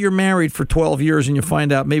 that's where you're married for 12 years and you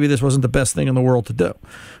find out maybe this wasn't the best thing in the world to do.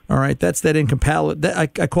 All right, that's that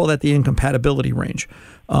incompatibility. I call that the incompatibility range.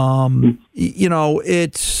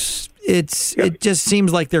 It just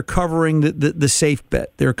seems like they're covering the safe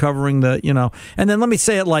bet. They're covering and then let me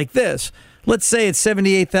say it like this. Let's say it's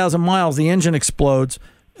 78,000 miles, the engine explodes,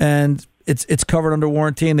 and it's covered under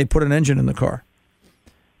warranty, and they put an engine in the car.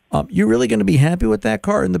 You're really going to be happy with that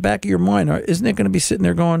car? In the back of your mind, isn't it going to be sitting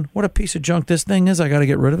there going, what a piece of junk this thing is, I got to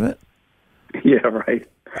get rid of it? Yeah, right.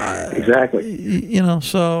 Exactly.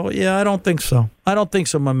 So, yeah, I don't think so.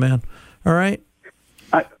 My man. All right?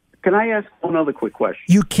 Can I ask another quick question?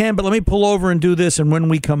 You can, but let me pull over and do this, and when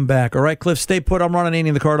we come back, all right, Cliff, stay put. I'm Ron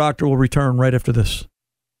Ananian, the Car Doctor. Will return right after this.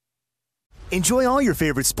 Enjoy all your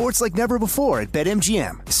favorite sports like never before at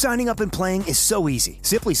BetMGM. Signing up and playing is so easy.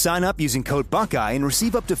 Simply sign up using code Buckeye and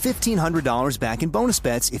receive up to $1,500 back in bonus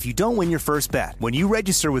bets if you don't win your first bet. When you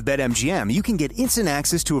register with BetMGM, you can get instant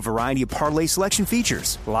access to a variety of parlay selection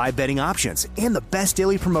features, live betting options, and the best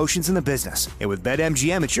daily promotions in the business. And with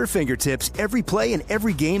BetMGM at your fingertips, every play and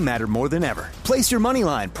every game matter more than ever. Place your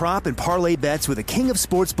moneyline, prop, and parlay bets with the king of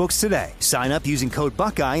sportsbooks today. Sign up using code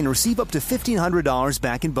Buckeye and receive up to $1,500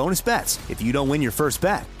 back in bonus bets if you don't win your first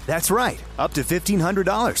bet. That's right, up to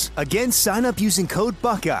 $1,500. Again, sign up using code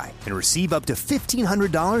Buckeye and receive up to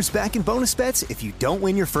 $1,500 back in bonus bets if you don't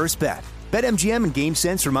win your first bet. BetMGM and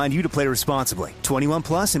GameSense remind you to play responsibly. 21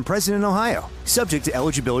 plus and present in Ohio. Subject to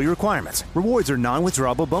eligibility requirements. Rewards are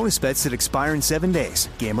non-withdrawable bonus bets that expire in 7 days.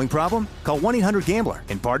 Gambling problem? Call 1-800-GAMBLER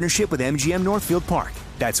in partnership with MGM Northfield Park.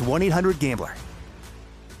 That's 1-800-GAMBLER.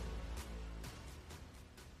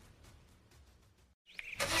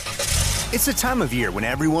 It's the time of year when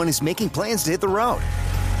everyone is making plans to hit the road.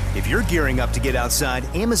 If you're gearing up to get outside,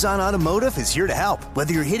 Amazon Automotive is here to help.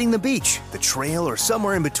 Whether you're hitting the beach, the trail, or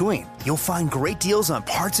somewhere in between, you'll find great deals on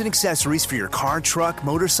parts and accessories for your car, truck,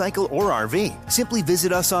 motorcycle, or RV. Simply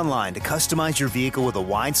visit us online to customize your vehicle with a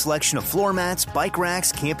wide selection of floor mats, bike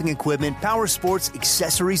racks, camping equipment, power sports,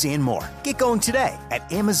 accessories, and more. Get going today at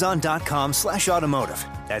Amazon.com/automotive.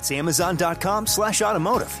 That's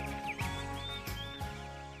Amazon.com/automotive.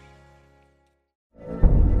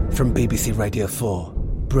 From BBC Radio 4,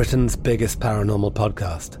 Britain's biggest paranormal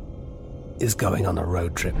podcast is going on a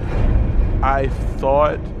road trip. I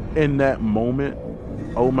thought in that moment,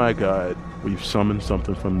 oh my God, we've summoned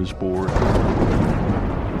something from this board.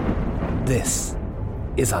 This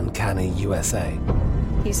is Uncanny USA.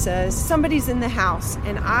 He says, somebody's in the house,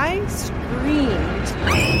 and I screamed.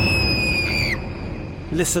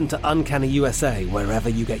 Listen to Uncanny USA wherever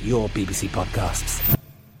you get your BBC podcasts,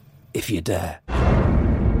 if you dare.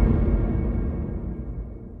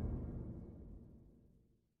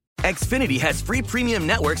 Xfinity has free premium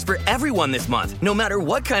networks for everyone this month, no matter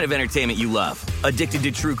what kind of entertainment you love. Addicted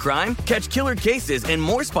to true crime? Catch killer cases and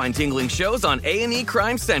more spine-tingling shows on A&E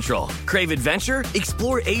Crime Central. Crave adventure?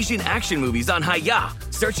 Explore Asian action movies on Hi-YAH.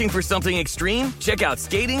 Searching for something extreme? Check out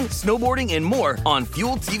skating, snowboarding, and more on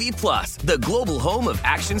Fuel TV Plus, the global home of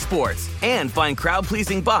action sports. And find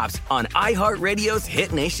crowd-pleasing bops on iHeartRadio's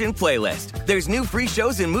Hit Nation playlist. There's new free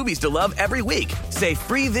shows and movies to love every week. Say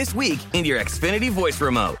free this week in your Xfinity voice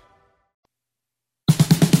remote.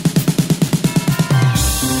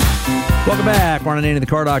 Welcome back. Ron Ananian, the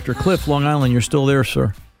Car Doctor. Cliff, Long Island, you're still there,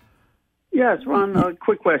 sir. Yes, Ron, a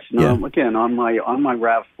quick question. Yeah. Again, on my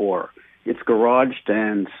RAV4, it's garaged,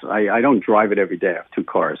 and I don't drive it every day. I have two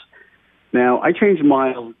cars. Now, I change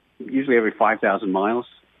miles usually every 5,000 miles.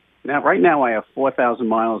 Now, right now, I have 4,000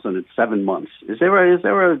 miles, and it's 7 months. Is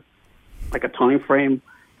there a time frame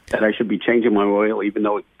that I should be changing my oil, even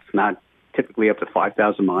though it's not typically up to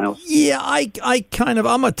 5,000 miles? Yeah,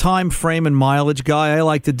 I'm a time frame and mileage guy. I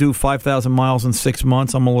like to do 5,000 miles in 6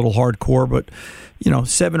 months. I'm a little hardcore, but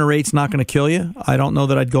 7 or 8's not going to kill you. I don't know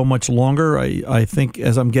that I'd go much longer. I think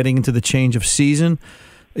as I'm getting into the change of season,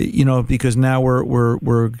 because now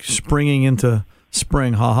we're springing into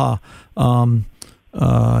spring. I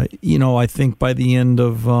think by the end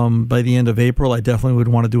of April, I definitely would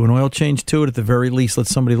want to do an oil change to it. At the very least, let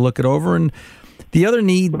somebody look it over. And the other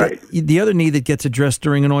need that gets addressed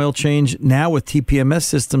during an oil change now with TPMS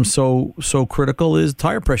systems so critical is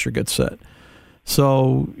tire pressure gets set.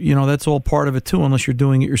 So that's all part of it too, unless you're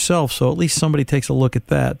doing it yourself. So at least somebody takes a look at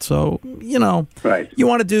that. So right. You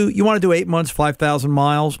want to do 8 months, 5,000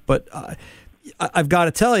 miles, but I've got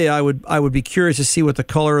to tell you, I would be curious to see what the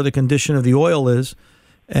color or the condition of the oil is.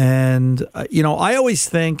 And I always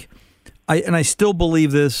think, I still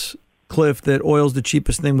believe this, Cliff, that oil's the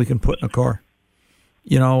cheapest thing we can put in a car.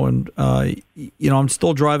 I'm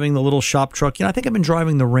still driving the little shop truck. I think I've been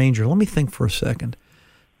driving the Ranger. Let me think for a second.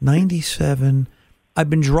 97. I've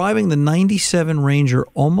been driving the 97 Ranger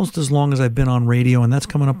almost as long as I've been on radio, and that's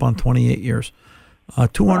coming up on 28 years.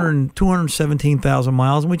 217,000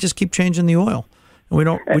 miles, and we just keep changing the oil.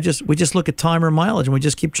 And we just look at time or mileage, and we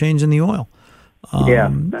just keep changing the oil.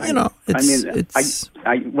 When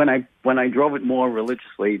I drove it more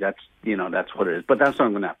religiously, that's what it is. But that's what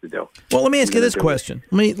I'm going to have to do. Well, let me ask you this question.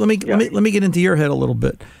 Let me get into your head a little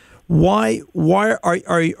bit. Why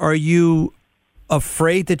are you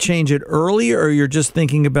afraid to change it early, or you're just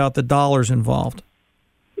thinking about the dollars involved?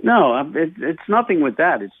 No, it's nothing with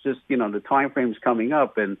that. It's just the time frame's coming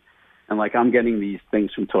up, and like I'm getting these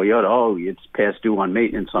things from Toyota. Oh, it's past due on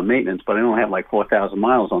maintenance, but I don't have like 4,000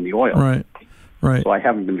 miles on the oil. Right. So I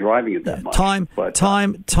haven't been driving it that much.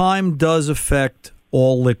 Time does affect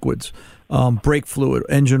all liquids, brake fluid,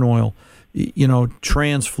 engine oil,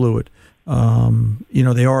 trans fluid.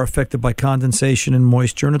 They are affected by condensation and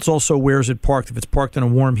moisture, and it's also where is it parked. If it's parked in a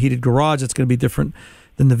warm, heated garage, it's going to be different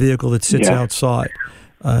than the vehicle that sits outside.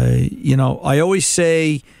 I always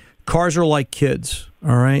say cars are like kids,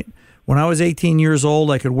 all right? When I was 18 years old,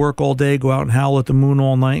 I could work all day, go out and howl at the moon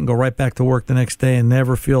all night, and go right back to work the next day and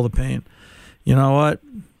never feel the pain. You know what?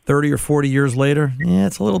 30 or 40 years later,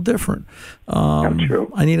 it's a little different.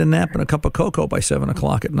 True. I need a nap and a cup of cocoa by 7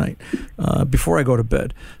 o'clock at night before I go to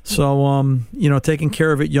bed. So, taking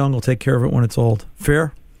care of it young will take care of it when it's old.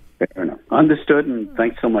 Fair? Fair enough. Understood, and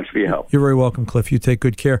thanks so much for your help. You're very welcome, Cliff. You take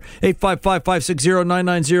good care.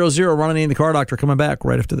 855-560-9900. Ron Ananian, the Car Doctor, coming back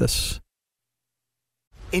right after this.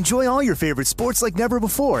 Enjoy all your favorite sports like never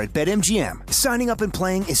before at BetMGM. Signing up and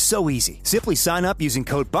playing is so easy. Simply sign up using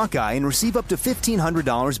code Buckeye and receive up to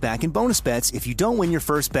 $1,500 back in bonus bets if you don't win your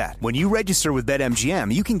first bet. When you register with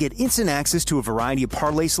BetMGM, you can get instant access to a variety of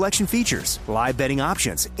parlay selection features, live betting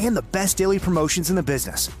options, and the best daily promotions in the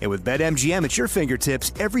business. And with BetMGM at your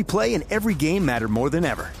fingertips, every play and every game matter more than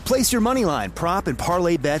ever. Place your moneyline, prop, and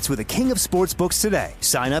parlay bets with the king of sportsbooks today.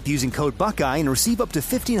 Sign up using code Buckeye and receive up to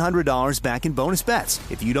 $1,500 back in bonus bets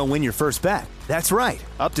if you don't win your first bet. That's right,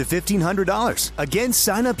 up to $1,500. Again,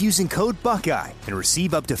 sign up using code Buckeye and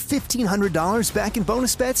receive up to $1,500 back in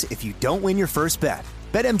bonus bets if you don't win your first bet.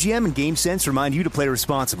 BetMGM and GameSense remind you to play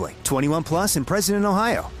responsibly. 21 plus and present in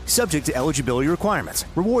Ohio. Subject to eligibility requirements.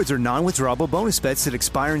 Rewards are non-withdrawable bonus bets that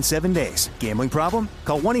expire in 7 days. Gambling problem?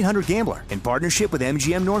 Call 1-800-GAMBLER in partnership with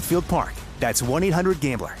MGM Northfield Park. That's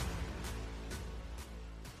 1-800-GAMBLER.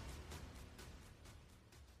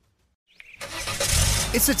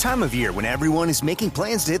 It's the time of year when everyone is making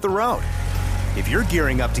plans to hit the road. If you're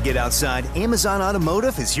gearing up to get outside, Amazon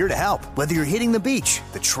Automotive is here to help. Whether you're hitting the beach,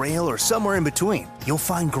 the trail, or somewhere in between, you'll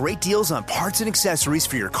find great deals on parts and accessories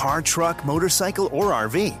for your car, truck, motorcycle, or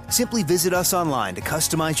RV. Simply visit us online to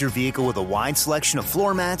customize your vehicle with a wide selection of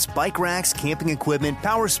floor mats, bike racks, camping equipment,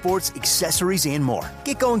 power sports, accessories, and more.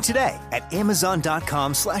 Get going today at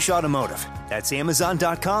Amazon.com/automotive. That's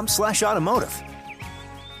Amazon.com/automotive.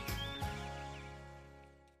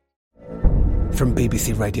 From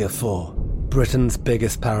BBC Radio 4, Britain's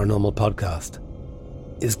biggest paranormal podcast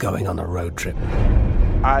is going on a road trip.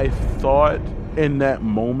 I thought in that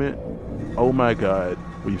moment, oh my God,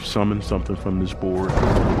 we've summoned something from this board.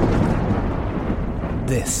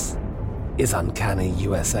 This is Uncanny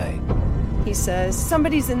USA. He says,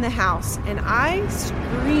 somebody's in the house, and I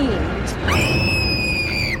screamed.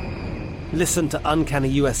 Listen to Uncanny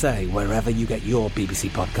USA wherever you get your BBC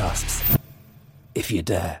podcasts, if you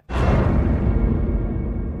dare.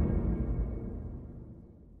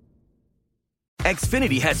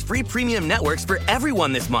 Xfinity has free premium networks for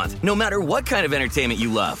everyone this month, no matter what kind of entertainment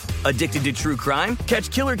you love. Addicted to true crime?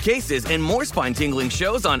 Catch killer cases and more spine-tingling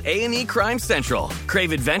shows on A&E Crime Central.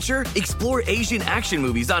 Crave adventure? Explore Asian action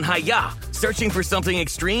movies on Hi-YAH. Searching for something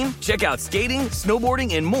extreme? Check out skating,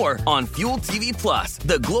 snowboarding, and more on Fuel TV Plus,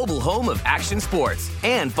 the global home of action sports.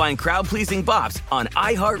 And find crowd-pleasing bops on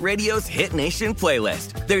iHeartRadio's Hit Nation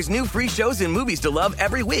playlist. There's new free shows and movies to love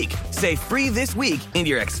every week. Say free this week in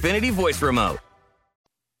your Xfinity voice remote.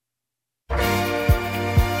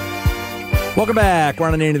 Welcome back.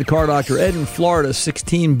 Ron and Andy, the Car Doctor. Ed in Florida,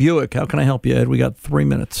 16 Buick. How can I help you, Ed? We got 3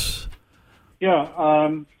 minutes. Yeah,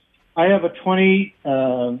 I have a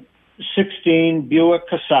 2016 Buick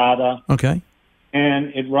Casada. Okay.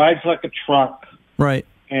 And it rides like a truck. Right.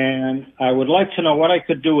 And I would like to know what I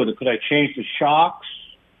could do with it. Could I change the shocks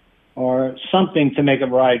or something to make it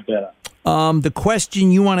ride better? The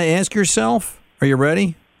question you want to ask yourself, are you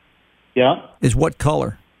ready? Yeah. Is what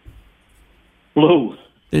color? Blue.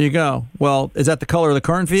 There you go. Well, is that the color of the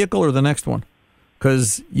current vehicle or the next one?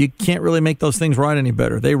 Because you can't really make those things ride any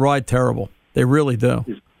better. They ride terrible. They really do.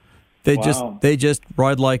 They just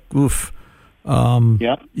ride like oof.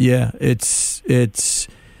 Yeah. It's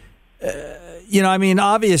I mean,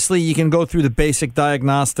 obviously you can go through the basic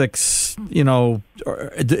diagnostics.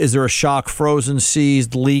 Is there a shock frozen,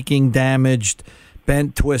 seized, leaking, damaged,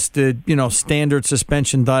 bent, twisted? Standard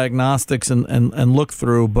suspension diagnostics and look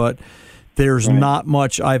through, but. There's not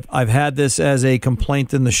much. I've had this as a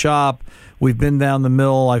complaint in the shop. We've been down the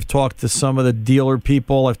mill. I've talked to some of the dealer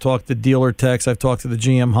people. I've talked to dealer techs. I've talked to the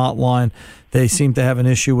GM hotline. They seem to have an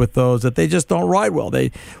issue with those, that they just don't ride well. I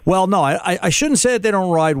shouldn't say that they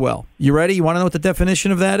don't ride well. You ready? You want to know what the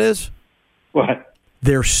definition of that is? What?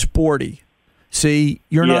 They're sporty. See,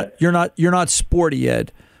 you're not sporty,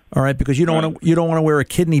 Ed. All right, because you don't want to wear a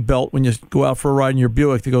kidney belt when you go out for a ride in your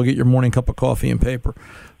Buick to go get your morning cup of coffee and paper.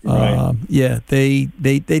 Right. They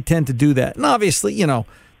tend to do that, and obviously,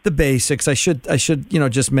 the basics. I should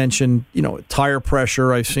just mention, tire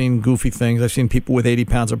pressure. I've seen goofy things. I've seen people with 80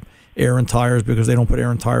 pounds of air in tires because they don't put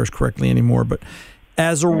air in tires correctly anymore. But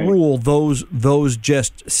as a rule, those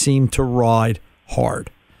just seem to ride hard,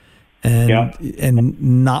 and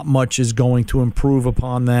not much is going to improve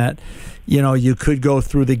upon that. You could go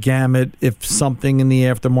through the gamut. If something in the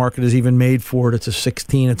aftermarket is even made for it, it's a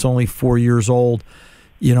 16. It's only 4 years old.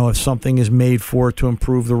 If something is made for it to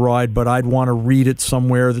improve the ride, but I'd want to read it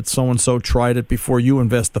somewhere that so-and-so tried it before you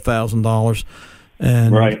invest the $1,000.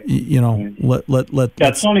 And, let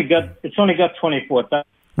it's only got 24,000.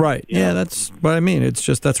 Right. Yeah, that's what I mean. It's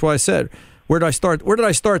just, that's why I said, where did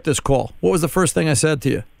I start this call? What was the first thing I said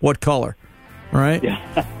to you? What color? All right?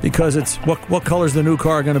 Yeah. Because it's what color's the new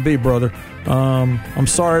car going to be, brother? I'm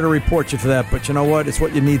sorry to report you for that, but you know what? It's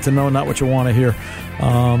what you need to know, not what you want to hear.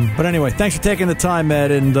 But anyway, thanks for taking the time,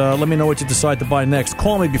 Ed, and let me know what you decide to buy next.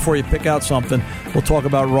 Call me before you pick out something. We'll talk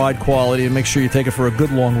about ride quality and make sure you take it for a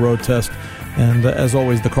good long road test. And as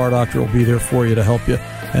always, the Car Doctor will be there for you to help you.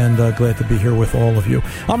 And glad to be here with all of you.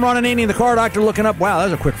 I'm Ron Ananian, the Car Doctor, looking up. Wow, that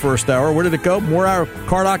was a quick first hour. Where did it go? More hour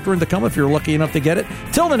Car Doctor to come if you're lucky enough to get it.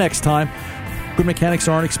 Till the next time. Good mechanics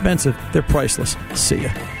aren't expensive. They're priceless. See ya.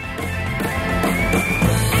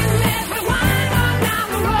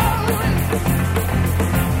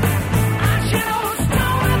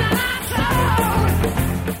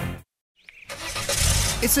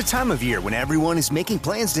 It's the time of year when everyone is making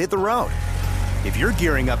plans to hit the road. If you're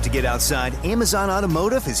gearing up to get outside, Amazon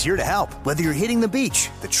Automotive is here to help. Whether you're hitting the beach,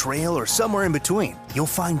 the trail, or somewhere in between, you'll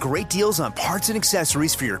find great deals on parts and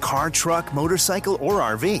accessories for your car, truck, motorcycle, or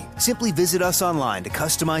RV. Simply visit us online to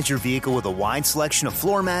customize your vehicle with a wide selection of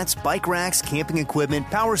floor mats, bike racks, camping equipment,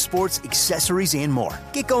 power sports, accessories, and more.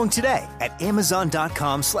 Get going today at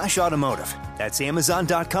Amazon.com/automotive. That's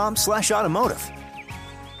Amazon.com/automotive.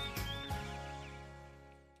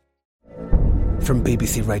 From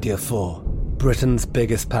BBC Radio 4, Britain's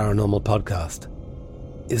biggest paranormal podcast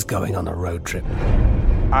is going on a road trip.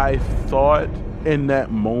 I thought in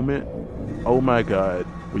that moment, oh my God,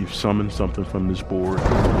 we've summoned something from this board.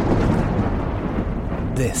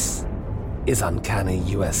 This is Uncanny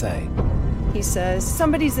USA. He says,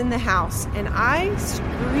 somebody's in the house, and I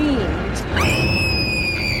screamed.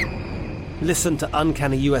 Listen to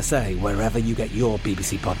Uncanny USA wherever you get your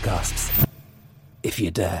BBC podcasts, if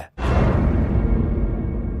you dare.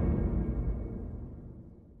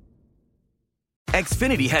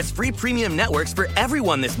 Xfinity has free premium networks for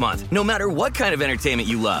everyone this month, no matter what kind of entertainment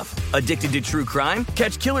you love. Addicted to true crime?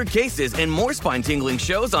 Catch killer cases and more spine-tingling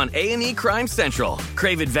shows on A&E Crime Central.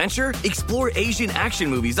 Crave adventure? Explore Asian action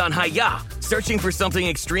movies on Hi-YAH. Searching for something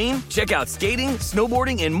extreme? Check out skating,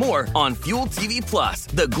 snowboarding, and more on Fuel TV Plus,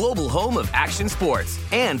 the global home of action sports.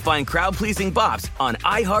 And find crowd-pleasing bops on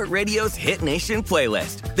iHeartRadio's Hit Nation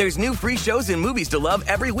playlist. There's new free shows and movies to love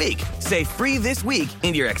every week. Say free this week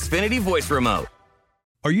in your Xfinity voice remote.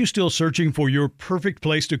 Are you still searching for your perfect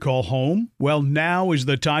place to call home? Well, now is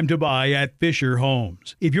the time to buy at Fisher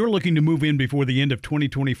Homes. If you're looking to move in before the end of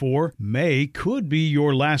 2024, May could be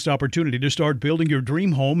your last opportunity to start building your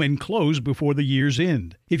dream home and close before the year's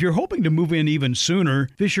end. If you're hoping to move in even sooner,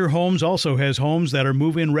 Fisher Homes also has homes that are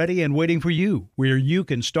move-in ready and waiting for you, where you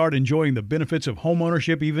can start enjoying the benefits of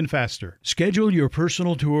homeownership even faster. Schedule your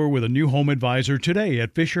personal tour with a new home advisor today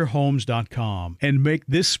at FisherHomes.com and make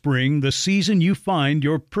this spring the season you find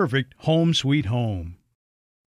your perfect home sweet home.